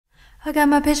I got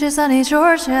my pictures on in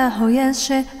Georgia, oh yeah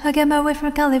shit. I get my way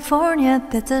from California,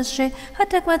 that's a shit. I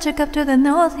took my chick up to the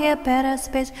north, yeah, badass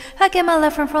bitch. I get my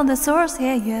love from the source,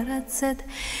 yeah, yeah, that's it.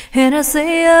 And I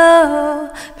say,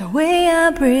 oh, the way I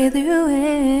breathe you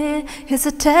in is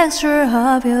the texture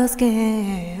of your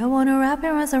skin. I wanna wrap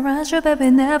your arms around you, baby,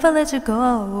 never let you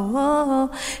go.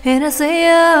 And I say,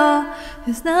 oh,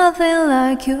 it's nothing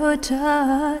like your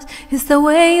touch, it's the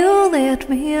way you lift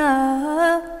me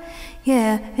up.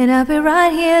 Yeah, and I'll be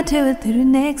right here till the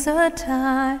next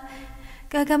time.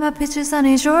 I got my pictures on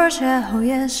in Georgia, oh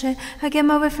yeah shit. I get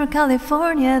my way from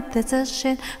California, that's a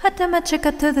shit. I take my chick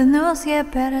up to the nose, yeah,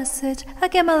 badass bitch. I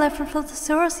get my life from the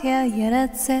source, yeah, yeah,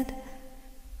 that's it.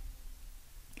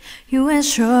 You ain't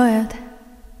sure it,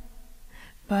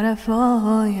 but I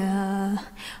fall, yeah.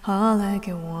 All like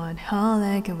I want, all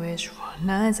like I wish for.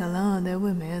 Nights alone that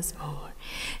we miss more.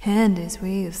 And this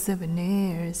week of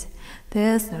souvenirs,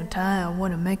 there's no time, I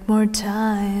wanna make more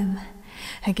time.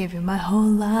 I gave you my whole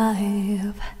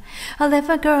life. I left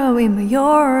my girl in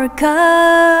Mallorca.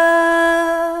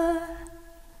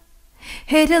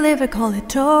 Hate to live, I call it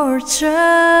torture.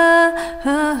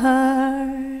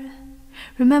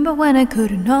 Remember when I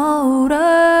couldn't hold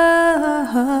her?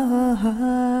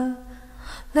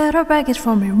 Let her baggage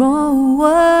from me roll.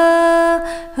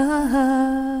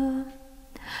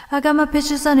 I got my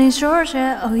pictures on in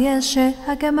Georgia, oh yeah shit.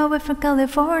 I got my way from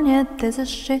California, that's a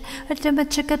shit. I took my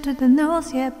chick up to the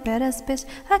nose, yeah, badass bitch.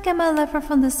 I got my lover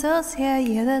from the south, yeah,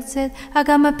 yeah, that's it. I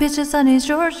got my pictures on in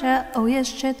Georgia, oh yeah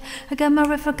shit. I got my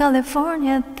way from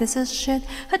California, that's a shit.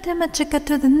 I took my chick up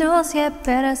to the nose, yeah,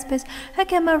 badass bitch. I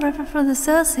got my lover from the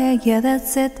south, yeah, yeah,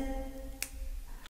 that's it.